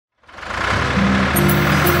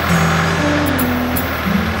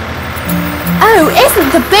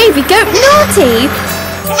isn't the baby goat naughty?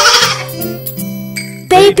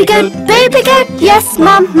 Baby goat, yes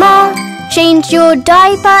mama. Change your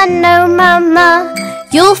diaper, no mama.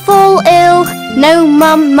 You'll fall ill, no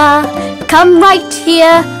mama. Come right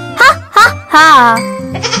here, ha ha ha.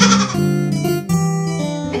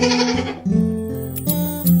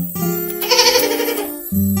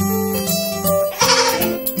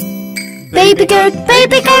 Baby goat,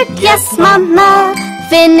 yes mama.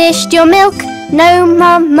 Finished your milk, no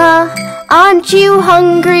mama. Aren't you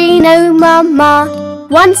hungry, no mama?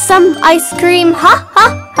 Want some ice cream, ha ha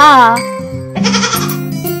ha.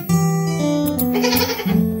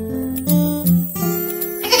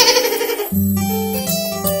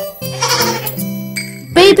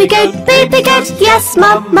 Baby goat, yes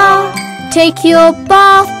mama. Take your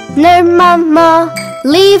bath, no mama.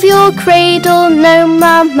 Leave your cradle, no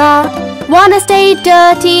mama. Wanna stay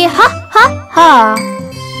dirty, ha ha ha.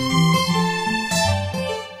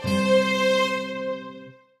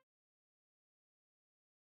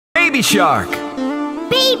 Baby shark.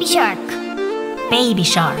 Baby shark. Baby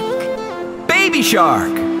shark. Baby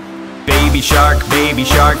shark. Baby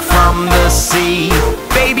shark from the sea.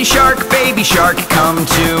 Baby shark, come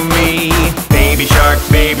to me. Baby shark,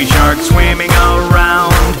 swimming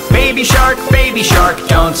around. Baby shark,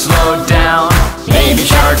 don't slow down. Baby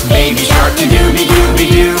shark,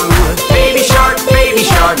 do-dooby-dooby-doo. Baby shark,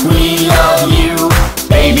 we love you.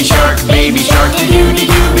 Baby shark,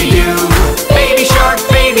 do-dooby-dooby-doo. Baby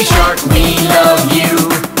shark, we love you.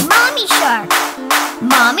 Mommy shark.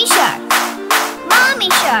 Mommy shark. Mommy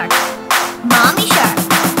shark.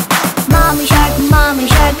 Mommy shark. Mommy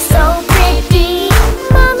shark, so pretty.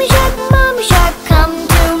 Mommy shark, come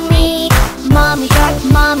to me. Mommy shark,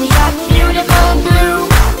 beautiful blue.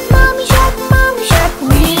 Mommy shark,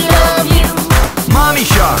 we love you. Mommy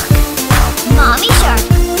shark. Mommy shark.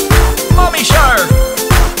 Mommy shark.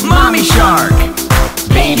 Mommy shark.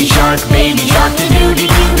 Baby shark,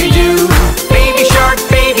 do-doo-doo-doo-doo.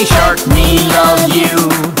 Baby shark, we love you.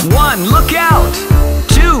 1, look out.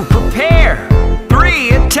 2, prepare. 3,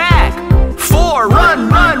 attack. 4, run.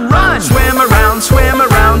 Swim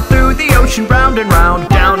around through the ocean, round and round.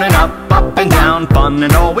 Down and up and down, fun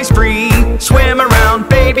and always free. Swim around,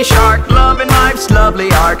 baby shark, loving life's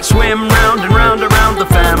lovely arc. Swim round and round around the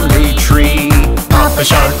family tree. Papa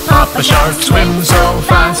shark, swim so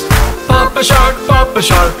fast. Papa shark,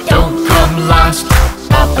 don't come last.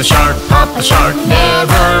 Papa shark,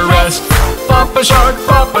 never rest. Papa shark,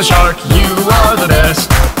 you are the best.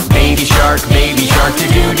 Baby shark,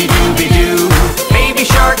 do-doo-doo-doo-doo. Baby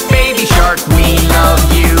shark, we love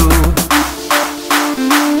you.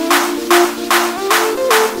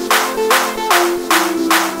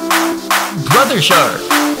 Brother shark.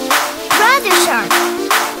 Brother shark.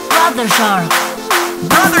 Brother shark.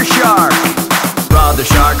 Brother shark.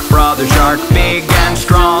 Brother shark, big and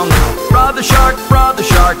strong. Brother shark,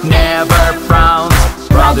 never frowns.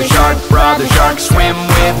 Brother shark, swim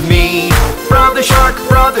with me. Brother shark,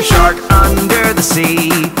 under the sea.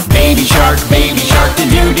 Baby shark,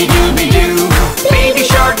 do-doo-doo-doo-doo. Baby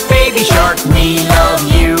shark, we love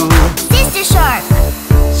you. Sister shark.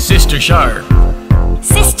 Sister shark.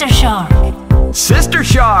 Sister shark. Sister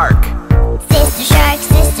shark. Sister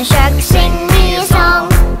shark, sing me a song.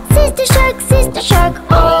 Sister shark,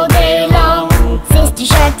 all day long. Sister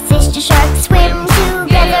shark, swim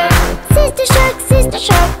together. Sister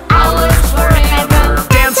shark, ours forever.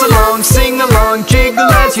 Dance along, sing along, jiggle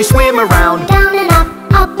as you swim around. Down and up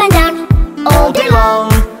and down, All day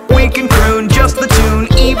long, we can croon just the tune,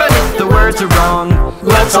 even if the words are wrong.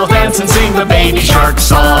 Let's all dance and sing the baby shark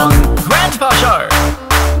song. Grandpa shark.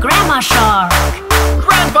 Grandma shark.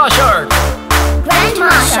 Grandpa shark. Grandma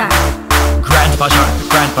shark.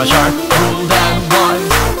 Grandpa shark, old and wise.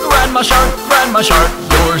 Grandma shark,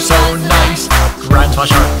 you're so nice. Grandpa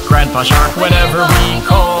shark, whenever we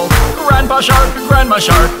call. Grandma shark,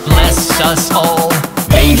 bless us all.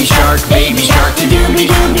 Baby shark,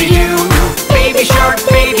 do-doo-doo-doo-doo. Baby shark,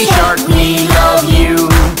 we love you.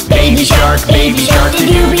 Baby shark,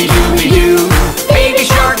 do-doo-doo-doo-doo. Baby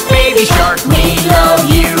shark, we love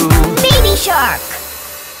you. Baby shark.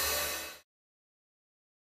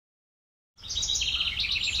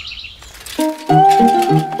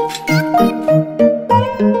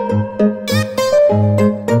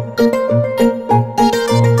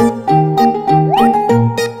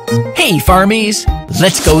 Hey Farmees,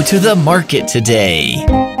 let's go to the market today.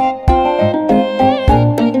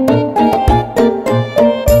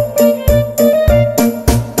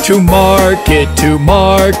 To market, to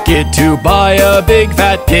buy a big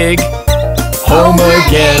fat pig. Home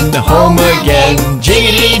again,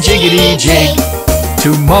 jiggity jiggity jig.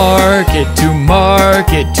 to market,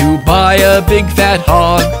 to buy a big fat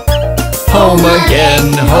hog. Home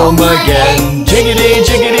again, jiggity,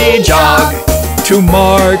 jiggity, jog. To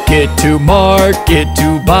market, to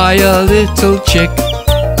buy a little chick.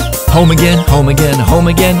 Home again,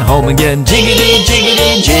 jiggity,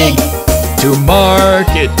 jiggity, jig. To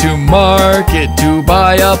market, to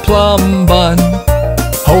buy a plum bun.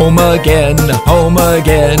 Home again,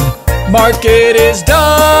 market is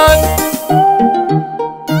done.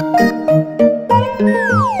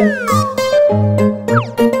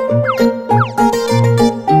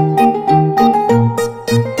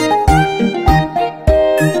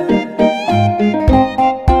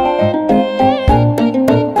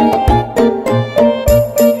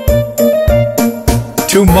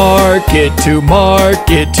 To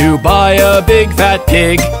market, to buy a big fat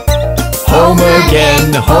pig. Home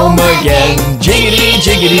again, jiggity,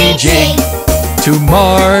 jiggity, jig. To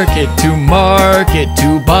market, to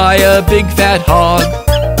buy a big fat hog.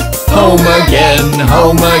 Home again,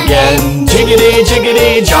 jiggity,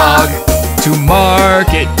 jiggity, jog. To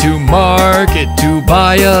market, to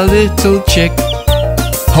buy a little chick.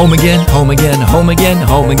 Home again,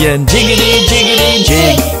 jiggity, jiggity,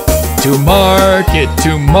 jig. To market,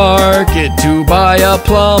 to buy a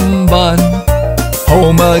plum bun.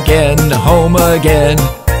 Home again,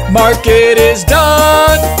 market is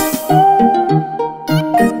done.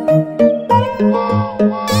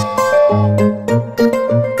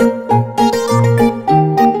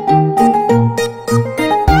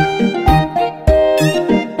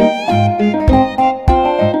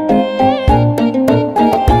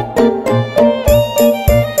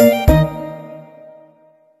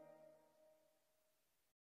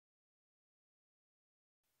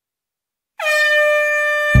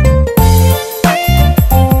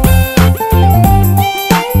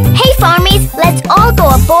 Let's all go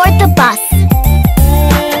aboard the bus.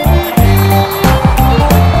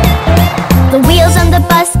 The wheels on the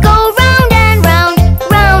bus go round and round,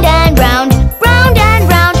 round and round, round and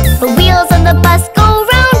round. The wheels on the bus go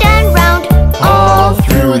round and round, all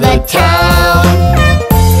through the town.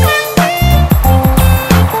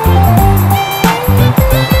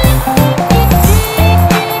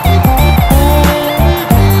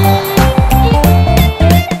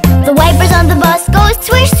 The wipers on the bus go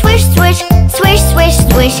swish, swish, swish. Swish, swish,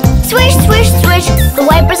 swish, swish, swish, swish. The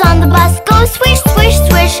wipers on the bus go swish, swish,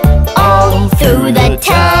 swish, all through the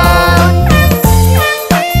town.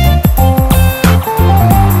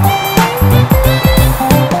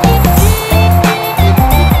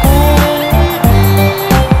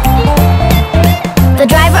 The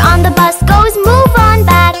driver on the bus goes move on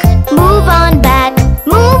back, move on back,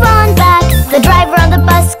 move on back. The driver on the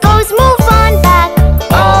bus goes move on back,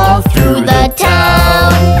 all through the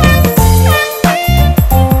town.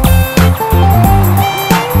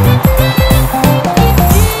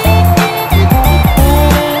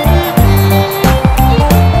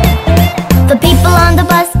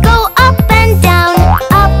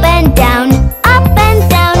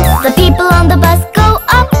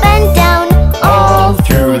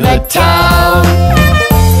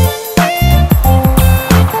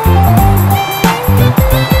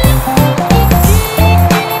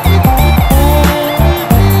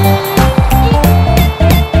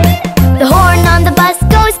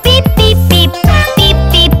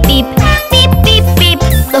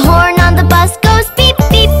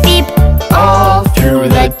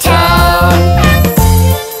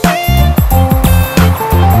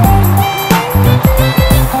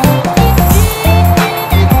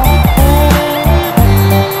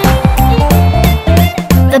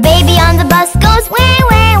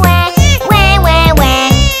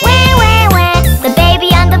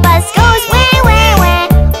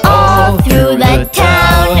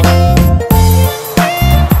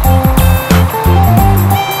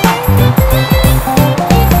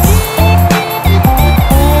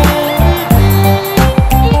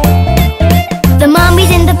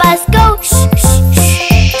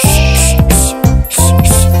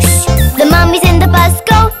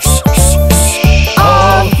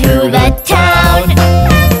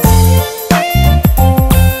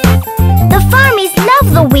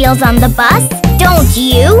 wheels on the bus, don't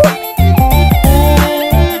you?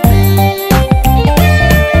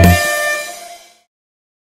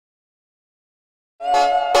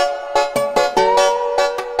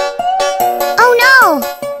 Oh no!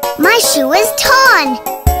 My shoe is torn!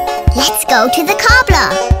 Let's go to the cobbler.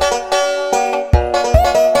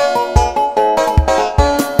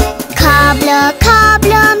 Cobbler,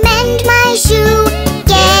 cobbler, mend my shoe.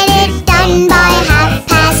 Get it done by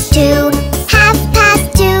 2:30.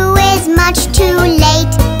 2:30 is much too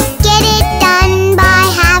late. Get it done by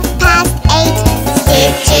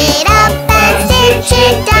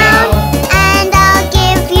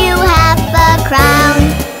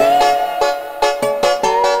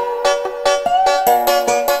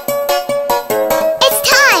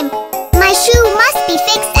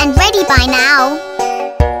by now.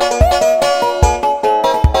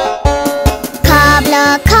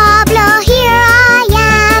 Cobbler, cobbler, here I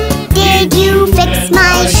am. Did you fix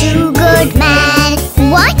my shoe, good man?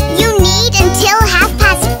 What? You need until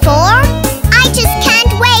 4:30? I just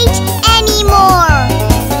can't wait anymore.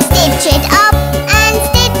 Stitch it up and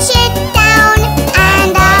stitch it down,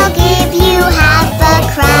 and I'll give you half a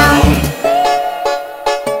crown.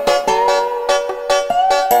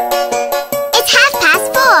 It's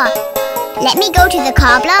 4:30. Let me go to the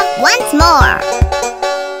cobbler once more.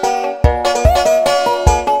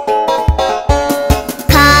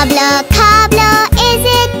 Cobbler, cobbler, is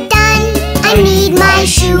it done? I need my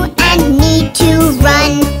shoe and need to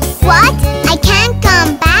run. What? I can't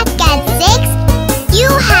come back at 6? You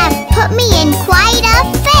have put me in quite a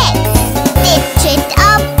fix. Stitch it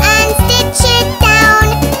up and stitch it down,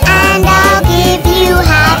 and I'll give you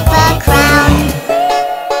half a crown.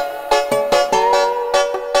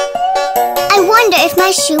 I wonder if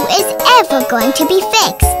my shoe is ever going to be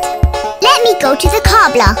fixed. Let me go to the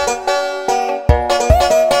cobbler.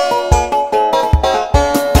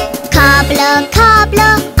 Cobbler,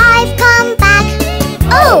 cobbler, I've come back.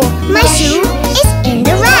 Oh, my shoe is in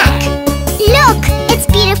the rack. Look, it's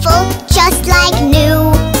beautiful, just like new.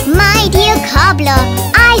 My dear cobbler,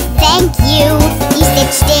 I thank you. You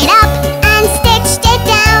stitched it up